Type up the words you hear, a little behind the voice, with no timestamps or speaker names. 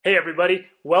Hey everybody,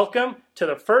 welcome to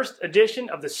the first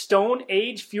edition of the Stone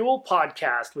Age Fuel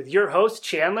podcast with your host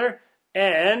Chandler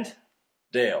and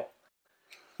Dale.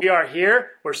 We are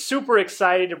here. We're super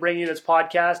excited to bring you this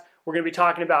podcast. We're going to be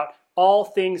talking about all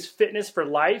things fitness for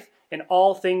life and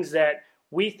all things that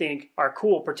we think are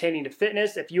cool pertaining to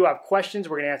fitness. If you have questions,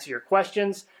 we're going to answer your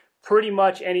questions. Pretty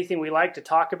much anything we like to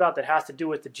talk about that has to do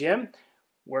with the gym,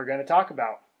 we're going to talk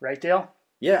about. Right, Dale?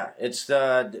 Yeah,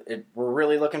 we're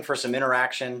really looking for some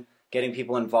interaction, getting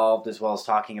people involved, as well as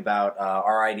talking about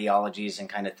our ideologies and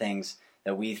kind of things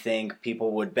that we think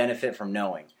people would benefit from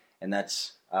knowing. And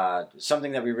that's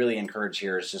something that we really encourage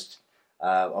here is just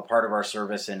a part of our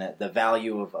service and the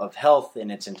value of health in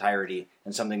its entirety,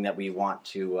 and something that we want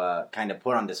to kind of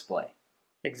put on display.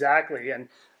 Exactly. And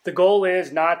the goal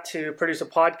is not to produce a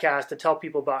podcast to tell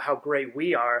people about how great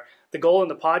we are. The goal in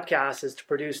the podcast is to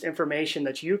produce information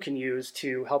that you can use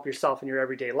to help yourself in your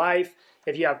everyday life.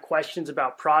 If you have questions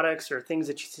about products or things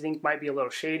that you think might be a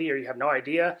little shady or you have no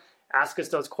idea, ask us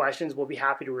those questions. We'll be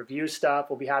happy to review stuff.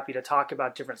 We'll be happy to talk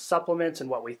about different supplements and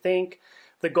what we think.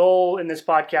 The goal in this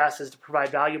podcast is to provide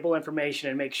valuable information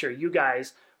and make sure you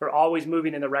guys are always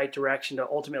moving in the right direction to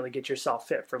ultimately get yourself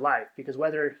fit for life. Because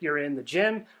whether you're in the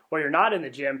gym or you're not in the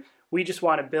gym, we just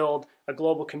want to build a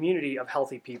global community of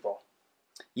healthy people.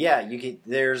 Yeah,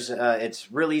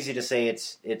 it's real easy to say.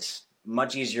 It's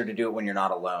much easier to do it when you're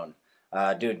not alone.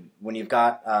 Dude, when you've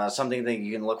got something that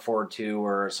you can look forward to,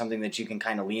 or something that you can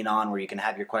kind of lean on, where you can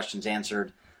have your questions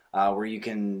answered, where you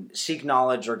can seek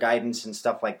knowledge or guidance and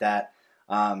stuff like that.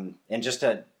 And just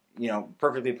to,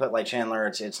 perfectly put, like Chandler,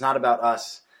 it's not about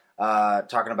us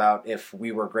talking about if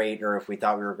we were great or if we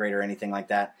thought we were great or anything like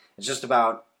that. It's just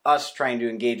about us trying to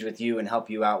engage with you and help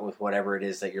you out with whatever it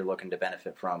is that you're looking to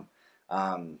benefit from.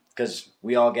 Because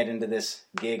we all get into this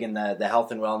gig in the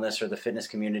health and wellness or the fitness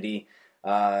community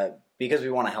because we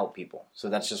want to help people. So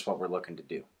that's just what we're looking to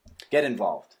do. Get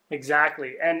involved.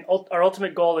 Exactly. And our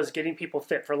ultimate goal is getting people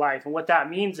fit for life. And what that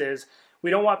means is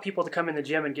we don't want people to come in the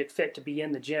gym and get fit to be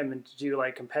in the gym and to do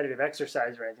like competitive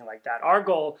exercise or anything like that. Our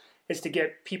goal is to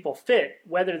get people fit,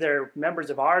 whether they're members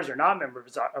of ours or not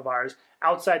members of ours,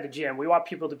 outside the gym. We want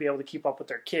people to be able to keep up with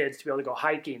their kids, to be able to go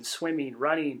hiking, swimming,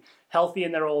 running, healthy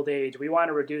in their old age. We want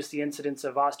to reduce the incidence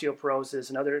of osteoporosis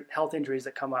and other health injuries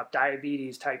that come up,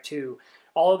 diabetes, type 2,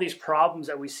 all of these problems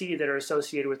that we see that are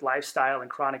associated with lifestyle and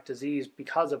chronic disease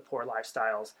because of poor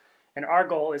lifestyles. And our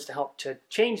goal is to help to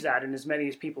change that in as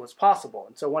many people as possible.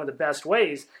 And so one of the best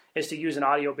ways is to use an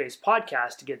audio-based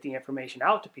podcast to get the information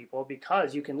out to people,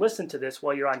 because you can listen to this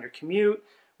while you're on your commute,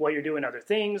 while you're doing other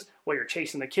things, while you're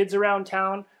chasing the kids around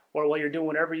town, or while you're doing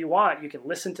whatever you want. You can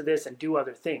listen to this and do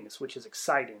other things, which is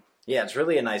exciting. Yeah, it's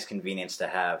really a nice convenience to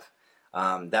have.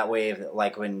 That way,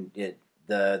 like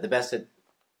the best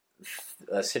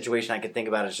situation I could think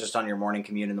about is just on your morning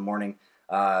commute in the morning.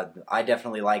 I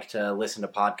definitely like to listen to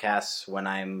podcasts when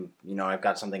I've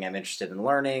got something I'm interested in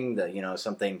learning, that,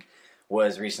 something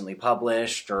was recently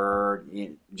published, or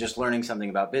just learning something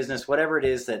about business, whatever it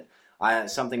is that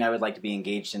something I would like to be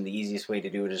engaged in. The easiest way to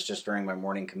do it is just during my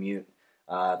morning commute,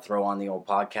 throw on the old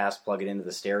podcast, plug it into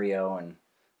the stereo, and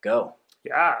go.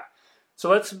 Yeah. So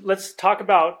let's talk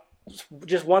about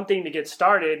just one thing to get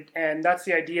started, and that's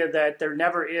the idea that there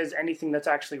never is anything that's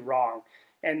actually wrong.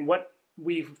 And what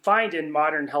we find in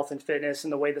modern health and fitness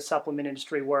and the way the supplement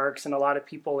industry works and a lot of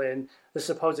people in the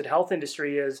supposed health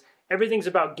industry is everything's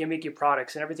about gimmicky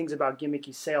products and everything's about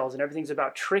gimmicky sales and everything's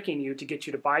about tricking you to get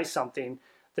you to buy something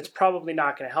that's probably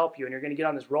not going to help you. And you're going to get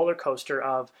on this roller coaster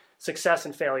of success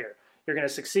and failure. You're going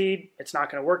to succeed. It's not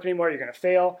going to work anymore. You're going to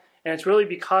fail. And it's really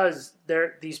because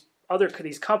these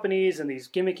companies and these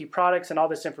gimmicky products and all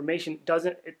this information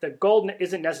the goal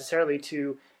isn't necessarily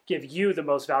to give you the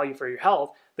most value for your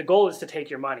health. The goal is to take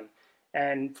your money.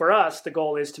 And for us, the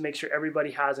goal is to make sure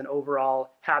everybody has an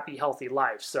overall happy, healthy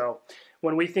life. So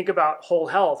when we think about whole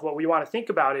health, what we want to think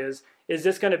about is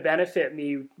this going to benefit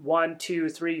me 1, 2,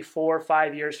 3, 4,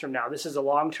 5 years from now? This is a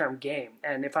long-term game.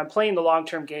 And if I'm playing the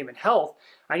long-term game in health,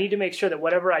 I need to make sure that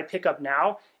whatever I pick up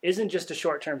now isn't just a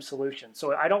short-term solution.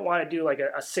 So I don't want to do like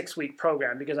a 6-week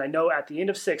program, because I know at the end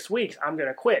of 6 weeks, I'm going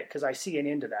to quit because I see an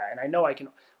end to that. And I know I can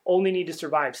only need to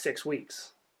survive 6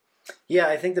 weeks. Yeah,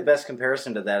 I think the best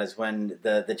comparison to that is when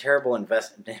the terrible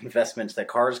investments that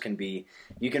cars can be.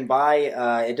 You can buy,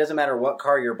 it doesn't matter what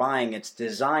car you're buying, it's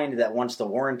designed that once the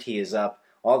warranty is up,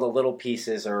 all the little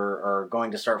pieces are going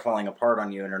to start falling apart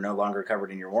on you and are no longer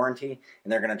covered in your warranty,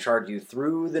 and they're going to charge you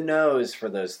through the nose for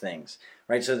those things,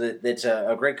 right? So it's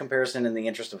a great comparison in the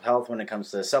interest of health when it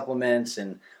comes to supplements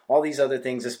and all these other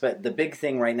things. The big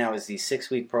thing right now is these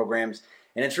 6-week programs,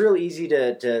 And it's really easy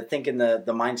to think in the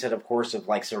mindset, of course, of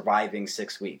like surviving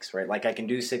 6 weeks, right? Like I can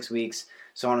do 6 weeks,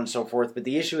 so on and so forth. But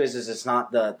the issue is it's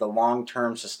not the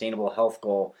long-term sustainable health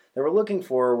goal that we're looking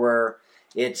for, where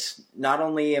it's not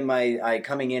only am I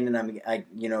coming in and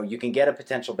you can get a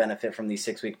potential benefit from these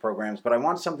 6 week programs, but I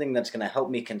want something that's going to help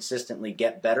me consistently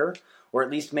get better, or at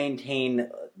least maintain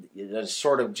a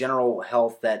sort of general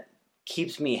health that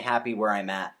keeps me happy where I'm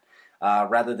at.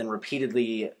 Rather than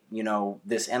repeatedly,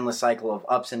 this endless cycle of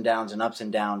ups and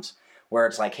downs, where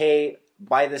it's like, hey,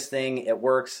 buy this thing, it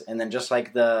works, and then just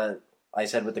like I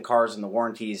said with the cars and the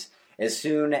warranties, as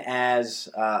soon as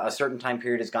a certain time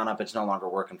period has gone up, it's no longer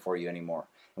working for you anymore.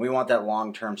 And we want that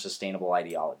long-term sustainable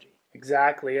ideology.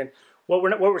 Exactly, and what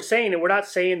we're saying, and we're not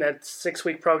saying that 6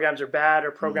 week programs are bad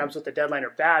or programs with a deadline are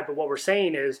bad, but what we're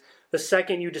saying is the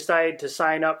second you decide to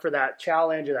sign up for that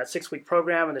challenge or that 6 week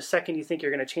program, and the second you think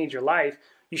you're going to change your life,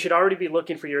 you should already be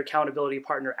looking for your accountability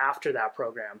partner after that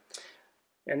program.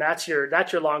 And that's your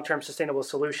long-term sustainable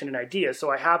solution and idea. So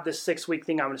I have this 6 week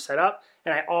thing I'm going to set up,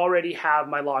 and I already have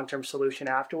my long-term solution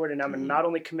afterward, and I'm going to not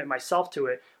only commit myself to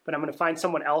it, but I'm going to find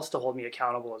someone else to hold me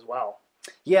accountable as well.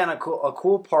 Yeah, and a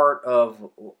cool part of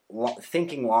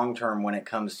thinking long-term when it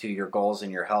comes to your goals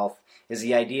and your health is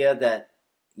the idea that,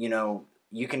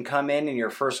 you can come in and your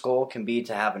first goal can be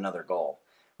to have another goal,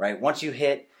 right? Once you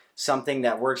hit something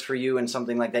that works for you and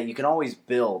something like that, you can always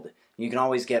build. You can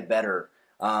always get better.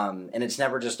 And it's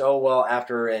never just,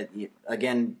 after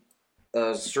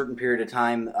a certain period of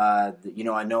time, I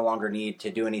no longer need to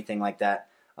do anything like that.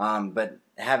 But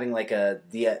having like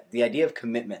the idea of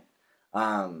commitment,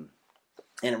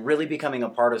 and really becoming a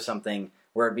part of something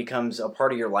where it becomes a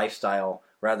part of your lifestyle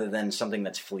rather than something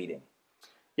that's fleeting.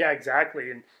 Yeah, exactly.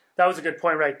 And that was a good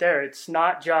point right there. It's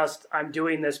not just I'm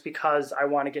doing this because I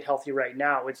want to get healthy right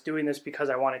now. It's doing this because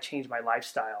I want to change my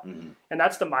lifestyle. Mm-hmm. And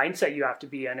that's the mindset you have to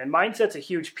be in. And mindset's a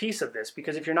huge piece of this,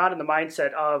 because if you're not in the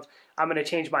mindset of I'm going to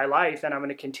change my life and I'm going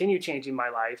to continue changing my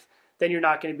life, then you're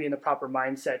not going to be in the proper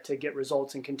mindset to get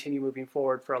results and continue moving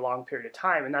forward for a long period of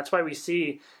time. And that's why we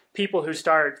see people who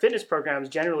start fitness programs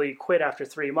generally quit after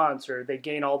 3 months, or they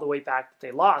gain all the weight back that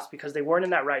they lost because they weren't in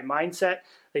that right mindset.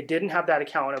 They didn't have that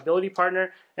accountability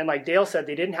partner. And like Dale said,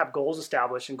 they didn't have goals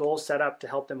established and goals set up to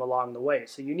help them along the way.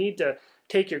 So you need to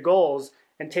take your goals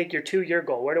and take your 2-year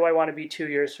goal. Where do I want to be 2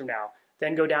 years from now?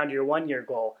 Then go down to your 1-year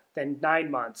goal, then 9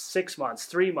 months, 6 months,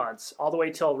 3 months, all the way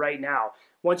till right now.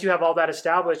 Once you have all that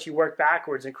established, you work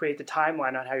backwards and create the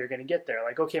timeline on how you're going to get there.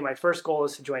 Like, okay, my first goal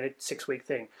is to join a 6 week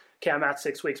thing. Okay, I'm at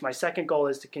 6 weeks. My second goal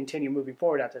is to continue moving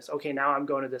forward at this. Okay, now I'm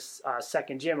going to this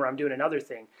second gym, or I'm doing another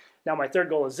thing. Now my third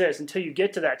goal is this, until you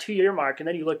get to that 2-year mark, and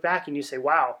then you look back and you say,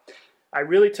 wow, I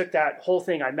really took that whole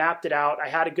thing. I mapped it out. I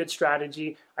had a good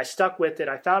strategy. I stuck with it.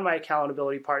 I found my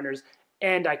accountability partners,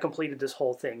 and I completed this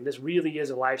whole thing. This really is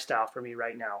a lifestyle for me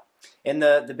right now. And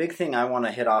the big thing I want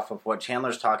to hit off of what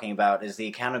Chandler's talking about is the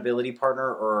accountability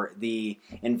partner, or the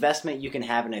investment you can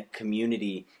have in a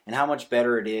community, and how much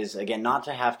better it is, again, not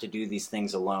to have to do these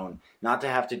things alone, not to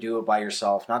have to do it by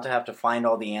yourself, not to have to find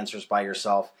all the answers by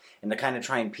yourself, and to kind of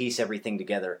try and piece everything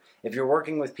together. If you're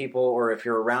working with people, or if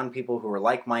you're around people who are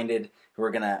like-minded, who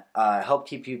are going to help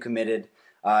keep you committed,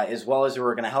 as well as who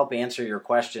are going to help answer your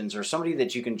questions, or somebody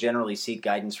that you can generally seek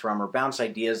guidance from or bounce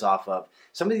ideas off of,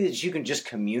 somebody that you can just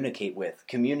communicate with.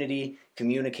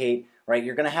 Communicate, right?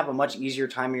 You're going to have a much easier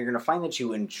time, and you're going to find that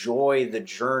you enjoy the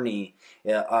journey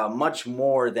much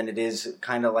more than it is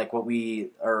kind of like what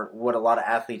a lot of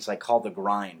athletes like call the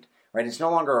grind, right? It's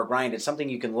no longer a grind. It's something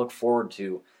you can look forward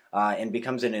to, and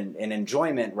becomes an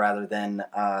enjoyment rather than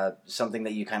something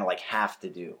that you kind of like have to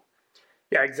do.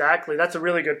 Yeah, exactly. That's a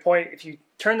really good point. If you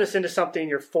turn this into something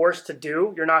you're forced to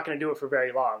do, you're not going to do it for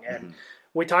very long. And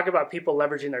we talk about people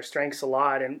leveraging their strengths a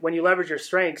lot. And when you leverage your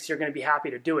strengths, you're going to be happy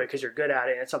to do it because you're good at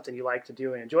it and it's something you like to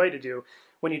do and enjoy to do.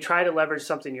 When you try to leverage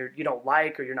something you don't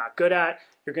like or you're not good at,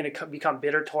 you're going to become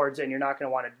bitter towards it and you're not going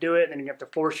to want to do it. And then you have to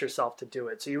force yourself to do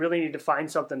it. So you really need to find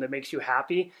something that makes you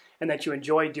happy and that you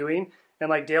enjoy doing. And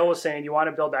like Dale was saying, you want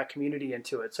to build that community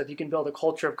into it. So if you can build a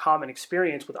culture of common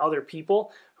experience with other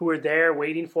people who are there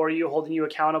waiting for you, holding you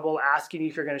accountable, asking you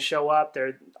if you're going to show up,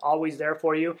 they're always there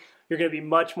for you, you're going to be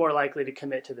much more likely to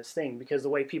commit to this thing. Because the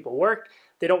way people work,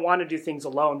 they don't want to do things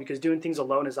alone, because doing things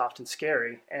alone is often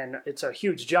scary. And it's a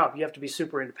huge jump. You have to be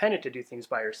super independent to do things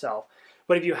by yourself.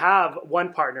 But if you have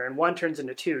one partner and one turns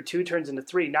into two turns into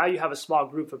three, now you have a small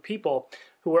group of people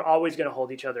who are always going to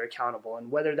hold each other accountable.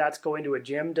 And whether that's going to a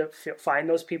gym to find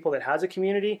those people that has a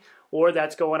community, or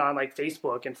that's going on like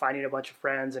Facebook and finding a bunch of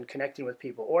friends and connecting with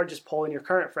people, or just pulling your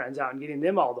current friends out and getting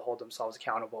them all to hold themselves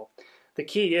accountable. The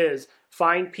key is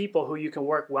find people who you can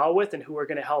work well with and who are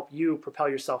going to help you propel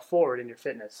yourself forward in your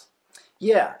fitness.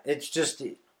 Yeah, it's just,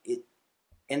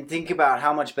 and think about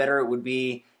how much better it would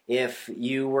be if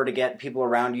you were to get people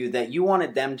around you that you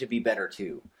wanted them to be better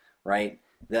too, right?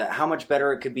 How much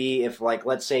better it could be if, like,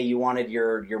 let's say you wanted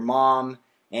your mom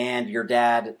and your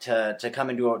dad to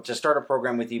come to start a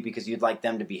program with you because you'd like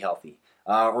them to be healthy.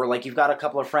 Or like you've got a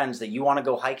couple of friends that you want to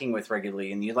go hiking with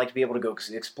regularly and you'd like to be able to go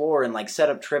explore and like set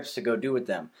up trips to go do with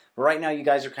them. But right now you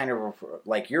guys are kind of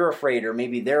like you're afraid, or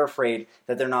maybe they're afraid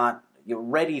that they're not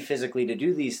ready physically to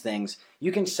do these things.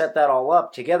 You can set that all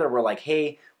up together. We're like,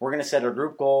 hey, we're going to set a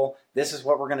group goal. This is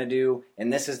what we're going to do.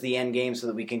 And this is the end game so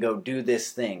that we can go do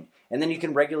this thing. And then you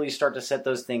can regularly start to set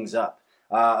those things up.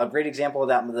 A great example of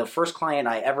that, the first client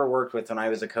I ever worked with when I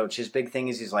was a coach, his big thing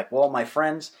is he's like, well, my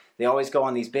friends, they always go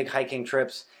on these big hiking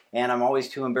trips, and I'm always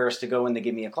too embarrassed to go when they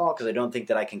give me a call because I don't think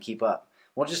that I can keep up.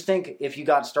 Well, just think if you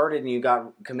got started and you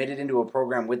got committed into a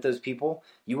program with those people,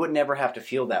 you would never have to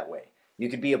feel that way. You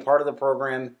could be a part of the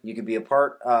program, you could be a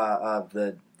part of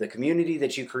the community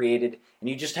that you created, and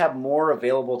you just have more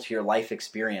available to your life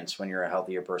experience when you're a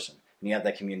healthier person and you have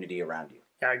that community around you.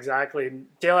 Yeah, exactly.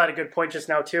 Dale had a good point just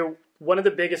now too. One of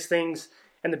the biggest things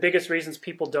and the biggest reasons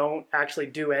people don't actually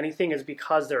do anything is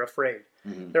because they're afraid.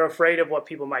 Mm-hmm. They're afraid of what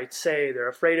people might say. They're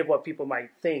afraid of what people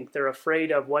might think. They're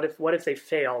afraid of what if they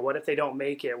fail? What if they don't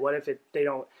make it? What if they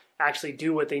don't actually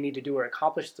do what they need to do or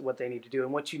accomplish what they need to do?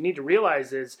 And what you need to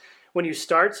realize is when you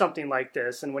start something like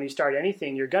this and when you start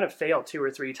anything, you're going to fail 2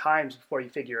 or 3 times before you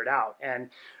figure it out.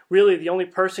 And really the only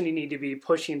person you need to be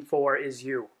pushing for is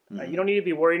you. You don't need to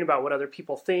be worrying about what other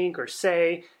people think or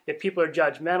say. If people are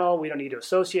judgmental, we don't need to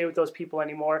associate with those people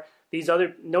anymore.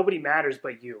 Nobody matters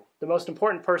but you. The most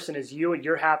important person is you and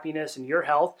your happiness and your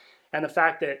health and the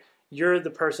fact that you're the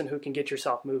person who can get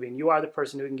yourself moving. You are the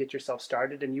person who can get yourself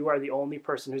started, and you are the only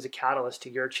person who's a catalyst to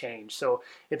your change. So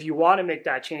if you want to make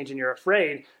that change and you're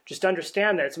afraid, just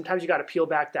understand that sometimes you got to peel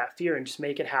back that fear and just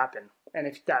make it happen. And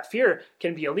if that fear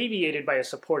can be alleviated by a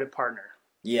supportive partner.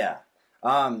 Yeah.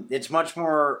 It's much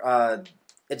more,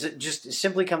 it just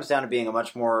simply comes down to being a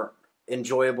much more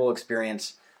enjoyable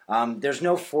experience. There's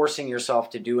no forcing yourself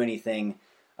to do anything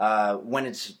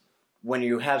when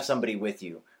you have somebody with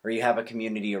you or you have a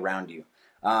community around you.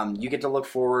 You get to look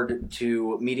forward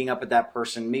to meeting up with that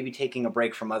person, maybe taking a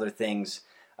break from other things,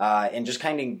 and just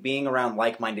kind of being around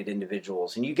like-minded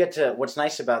individuals. And you get to, what's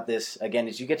nice about this, again,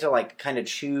 is you get to like kind of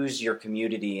choose your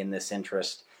community in this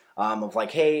interest. Of like,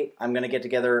 hey, I'm going to get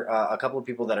together a couple of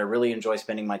people that I really enjoy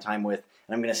spending my time with,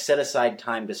 and I'm going to set aside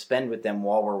time to spend with them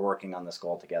while we're working on this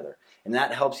goal together. And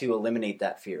that helps you eliminate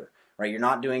that fear, right? You're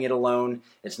not doing it alone.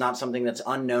 It's not something that's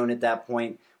unknown at that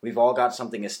point. We've all got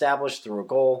something established through a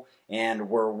goal, and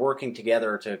we're working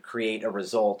together to create a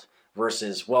result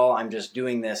versus, well, I'm just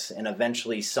doing this, and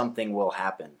eventually something will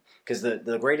happen. Because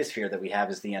the greatest fear that we have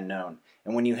is the unknown.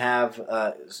 And when you have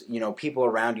people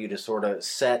around you to sort of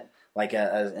set like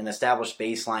an established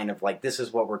baseline of like, this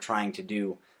is what we're trying to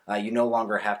do, you no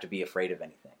longer have to be afraid of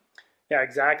anything. Yeah,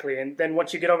 exactly. And then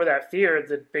once you get over that fear,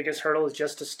 the biggest hurdle is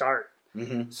just to start.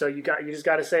 Mm-hmm. So you just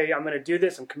got to say, I'm going to do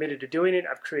this. I'm committed to doing it.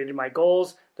 I've created my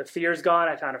goals. The fear's gone.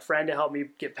 I found a friend to help me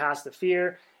get past the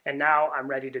fear. And now I'm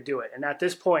ready to do it. And at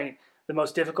this point, the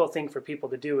most difficult thing for people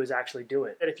to do is actually do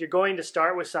it. And if you're going to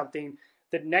start with something,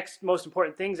 the next most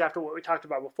important things after what we talked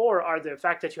about before are the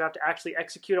fact that you have to actually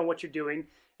execute on what you're doing,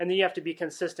 and then you have to be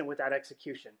consistent with that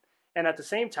execution. And at the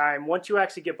same time, once you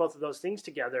actually get both of those things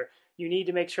together, you need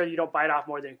to make sure you don't bite off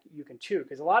more than you can chew.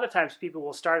 Because a lot of times people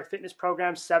will start a fitness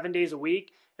program 7 days a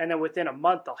week, and then within a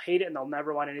month they'll hate it and they'll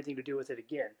never want anything to do with it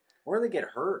again. Or they get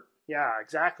hurt. Yeah,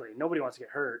 exactly. Nobody wants to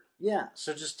get hurt. Yeah,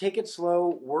 so just take it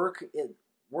slow, work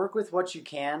with what you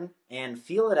can, and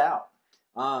feel it out.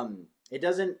 It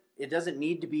doesn't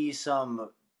need to be some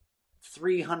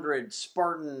 300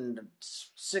 Spartan,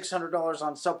 $600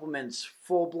 on supplements,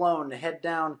 full blown, head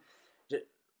down.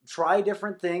 Try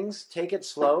different things, take it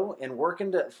slow, and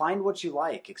find what you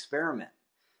like, experiment.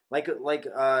 Like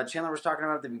Chandler was talking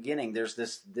about at the beginning, there's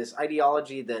this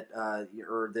ideology that,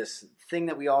 or this thing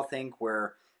that we all think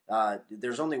where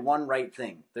there's only one right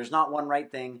thing. There's not one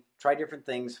right thing. Try different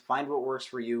things, find what works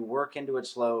for you, work into it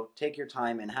slow, take your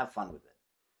time, and have fun with it.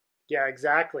 Yeah,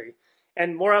 exactly.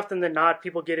 And more often than not,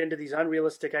 people get into these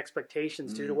unrealistic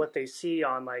expectations due to what they see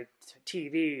on like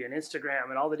TV and Instagram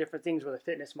and all the different things where the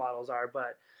fitness models are.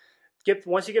 But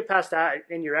once you get past that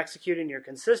and you're executing, you're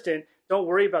consistent, don't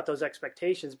worry about those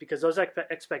expectations, because those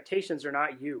expectations are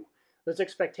not you. Those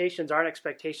expectations aren't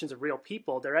expectations of real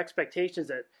people. They're expectations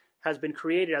that has been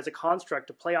created as a construct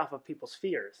to play off of people's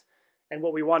fears and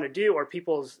what we want to do, or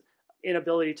people's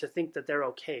inability to think that they're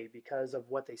okay because of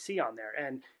what they see on there.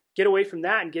 And get away from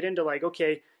that and get into like,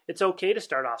 okay, it's okay to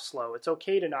start off slow. It's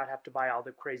okay to not have to buy all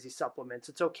the crazy supplements.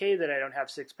 It's okay that I don't have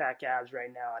 6-pack abs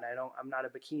right now and I'm not a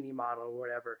bikini model or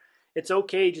whatever. It's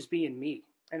okay just being me.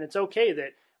 And it's okay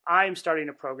that I'm starting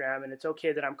a program, and it's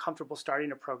okay that I'm comfortable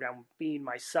starting a program being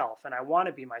myself, and I want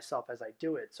to be myself as I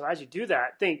do it. So as you do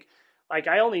that, think like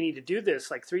I only need to do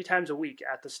this like 3 times a week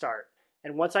at the start.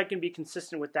 And once I can be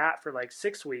consistent with that for like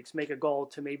 6 weeks, make a goal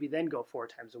to maybe then go 4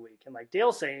 times a week. And like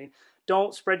Dale's saying,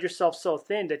 don't spread yourself so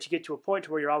thin that you get to a point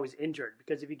where you're always injured.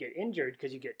 Because if you get injured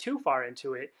because you get too far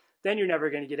into it, then you're never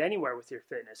going to get anywhere with your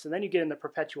fitness. And then you get in the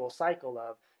perpetual cycle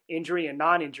of injury and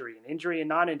non-injury and injury and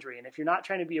non-injury. And if you're not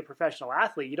trying to be a professional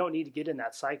athlete, you don't need to get in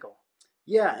that cycle.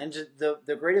 Yeah, and just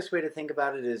the greatest way to think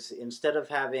about it is instead of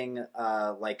having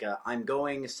I'm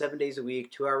going 7 days a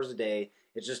week, 2 hours a day,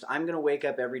 it's just I'm going to wake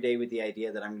up every day with the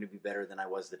idea that I'm going to be better than I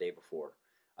was the day before.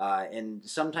 And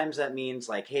sometimes that means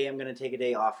like, hey, I'm going to take a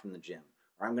day off from the gym,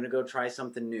 or I'm going to go try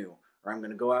something new, or I'm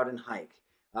going to go out and hike.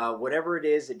 Whatever it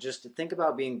is, just think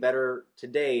about being better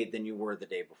today than you were the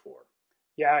day before.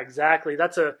 Yeah, exactly.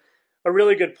 That's a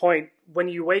really good point. When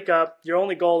you wake up, your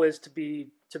only goal is to be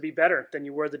better than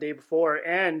you were the day before.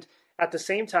 And at the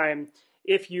same time,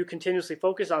 if you continuously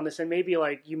focus on this and maybe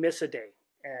like you miss a day,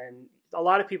 and a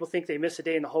lot of people think they miss a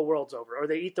day and the whole world's over, or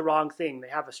they eat the wrong thing. They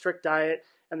have a strict diet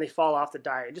and they fall off the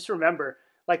diet. Just remember,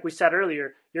 like we said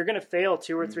earlier, you're going to fail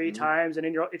 2 or 3 times. And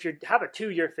if you have a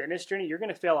 2-year fitness journey, you're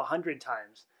going to fail 100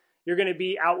 times. You're going to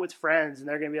be out with friends and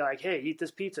they're going to be like, hey, eat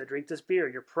this pizza, drink this beer.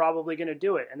 You're probably going to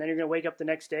do it. And then you're going to wake up the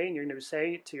next day and you're going to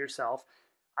say to yourself,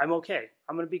 I'm okay.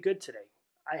 I'm going to be good today.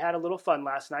 I had a little fun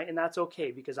last night, and that's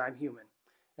okay because I'm human.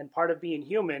 And part of being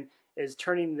human is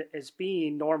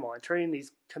being normal and turning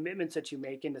these commitments that you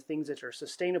make into things that are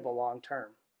sustainable long term.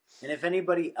 And if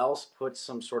anybody else puts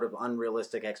some sort of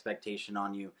unrealistic expectation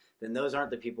on you, then those aren't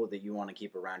the people that you want to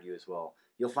keep around you as well.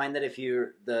 You'll find that if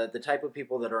you're the type of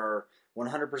people that are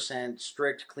 100%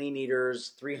 strict clean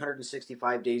eaters,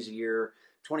 365 days a year,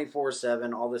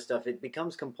 24/7, all this stuff, it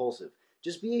becomes compulsive.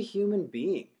 Just be a human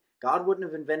being. God wouldn't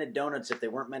have invented donuts if they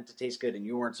weren't meant to taste good and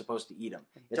you weren't supposed to eat them.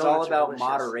 It's all about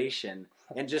moderation.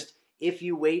 And just if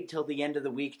you wait till the end of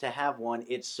the week to have one,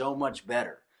 it's so much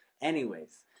better.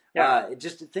 Anyways,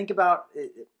 just think about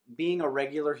being a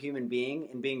regular human being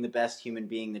and being the best human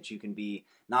being that you can be,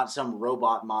 not some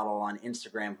robot model on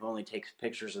Instagram who only takes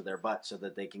pictures of their butt so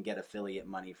that they can get affiliate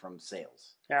money from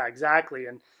sales. Yeah, exactly.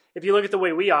 And if you look at the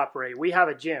way we operate, we have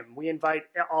a gym. We invite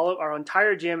our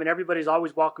entire gym, and everybody's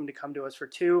always welcome to come to us for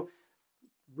 2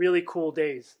 really cool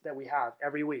days that we have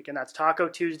every week. And that's Taco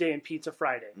Tuesday and Pizza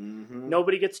Friday. Mm-hmm.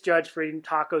 Nobody gets judged for eating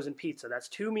tacos and pizza. That's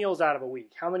 2 meals out of a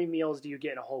week. How many meals do you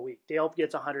get in a whole week? Dale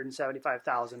gets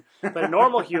 175,000, but a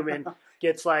normal human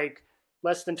gets like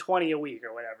less than 20 a week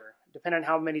or whatever, depending on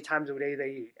how many times a day they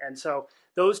eat. And so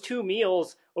those 2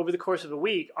 meals over the course of a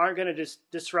week aren't going to just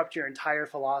disrupt your entire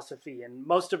philosophy. And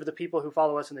most of the people who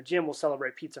follow us in the gym will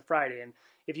celebrate Pizza Friday. And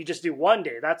if you just do one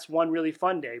day, that's one really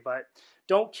fun day. But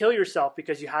don't kill yourself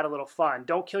because you had a little fun.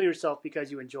 Don't kill yourself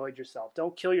because you enjoyed yourself.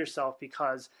 Don't kill yourself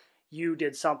because you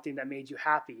did something that made you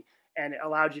happy and it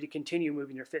allowed you to continue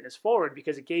moving your fitness forward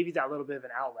because it gave you that little bit of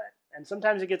an outlet. And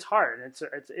sometimes it gets hard.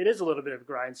 It is a little bit of a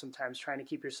grind sometimes trying to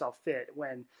keep yourself fit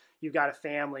when you've got a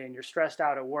family and you're stressed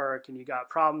out at work and you got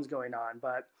problems going on.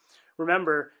 But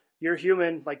remember, you're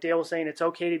human. Like Dale was saying, it's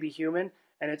okay to be human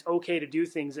and it's okay to do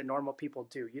things that normal people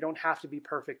do. You don't have to be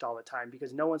perfect all the time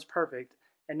because no one's perfect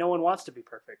and no one wants to be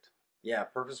perfect. Yeah,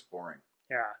 perfect's boring.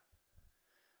 Yeah.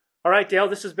 All right, Dale,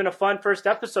 this has been a fun first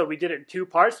episode. We did it in 2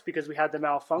 parts because we had the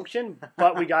malfunction,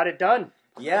 but we got it done.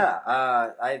 Yeah,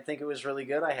 I think it was really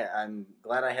good. I'm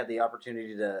glad I had the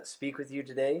opportunity to speak with you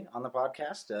today on the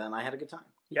podcast, and I had a good time.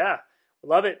 Yeah,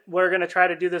 love it. We're going to try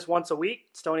to do this once a week,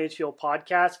 Stone Age Fuel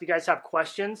Podcast. If you guys have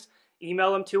questions,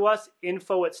 email them to us,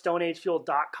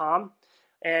 info@stoneagefuel.com,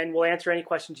 and we'll answer any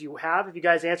questions you have. If you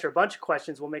guys answer a bunch of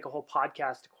questions, we'll make a whole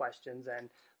podcast of questions, and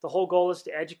the whole goal is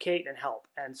to educate and help.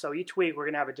 And so each week we're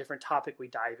going to have a different topic we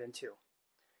dive into.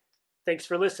 Thanks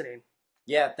for listening.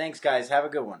 Yeah, thanks, guys. Have a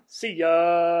good one. See ya.